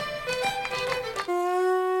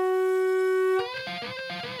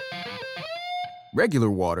 Regular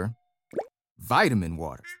water, vitamin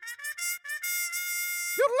water.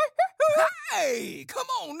 Hey, come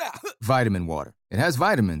on now. Vitamin water. It has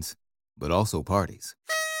vitamins, but also parties.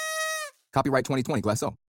 Copyright 2020, Glasso.